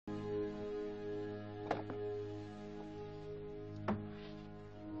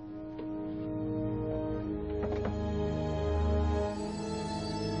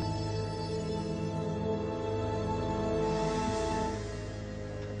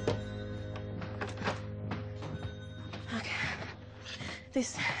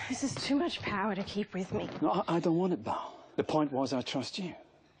This is too much power to keep with me. No, I don't want it, Belle. The point was I trust you.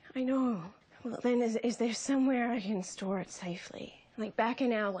 I know. Well, then is there somewhere I can store it safely? Like back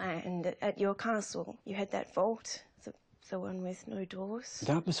in our land, at your castle, you had that vault, the one with no doors.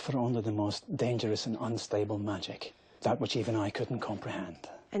 That was for only the most dangerous and unstable magic. That which even I couldn't comprehend.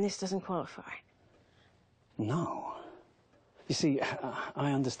 And this doesn't qualify? No. You see,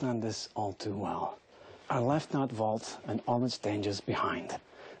 I understand this all too well. I left that vault and all its dangers behind.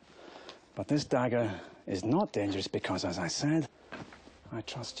 But this dagger is not dangerous because, as I said, I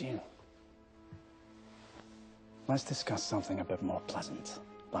trust you. Let's discuss something a bit more pleasant,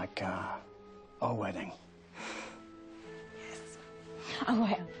 like our wedding. Yes. Oh,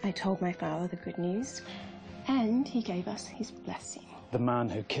 well, I told my father the good news, and he gave us his blessing. The man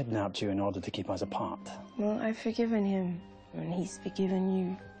who kidnapped you in order to keep us apart. Well, I've forgiven him, and he's forgiven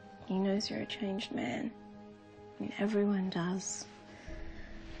you. He knows you're a changed man. I mean, everyone does.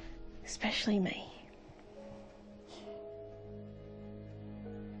 Especially me.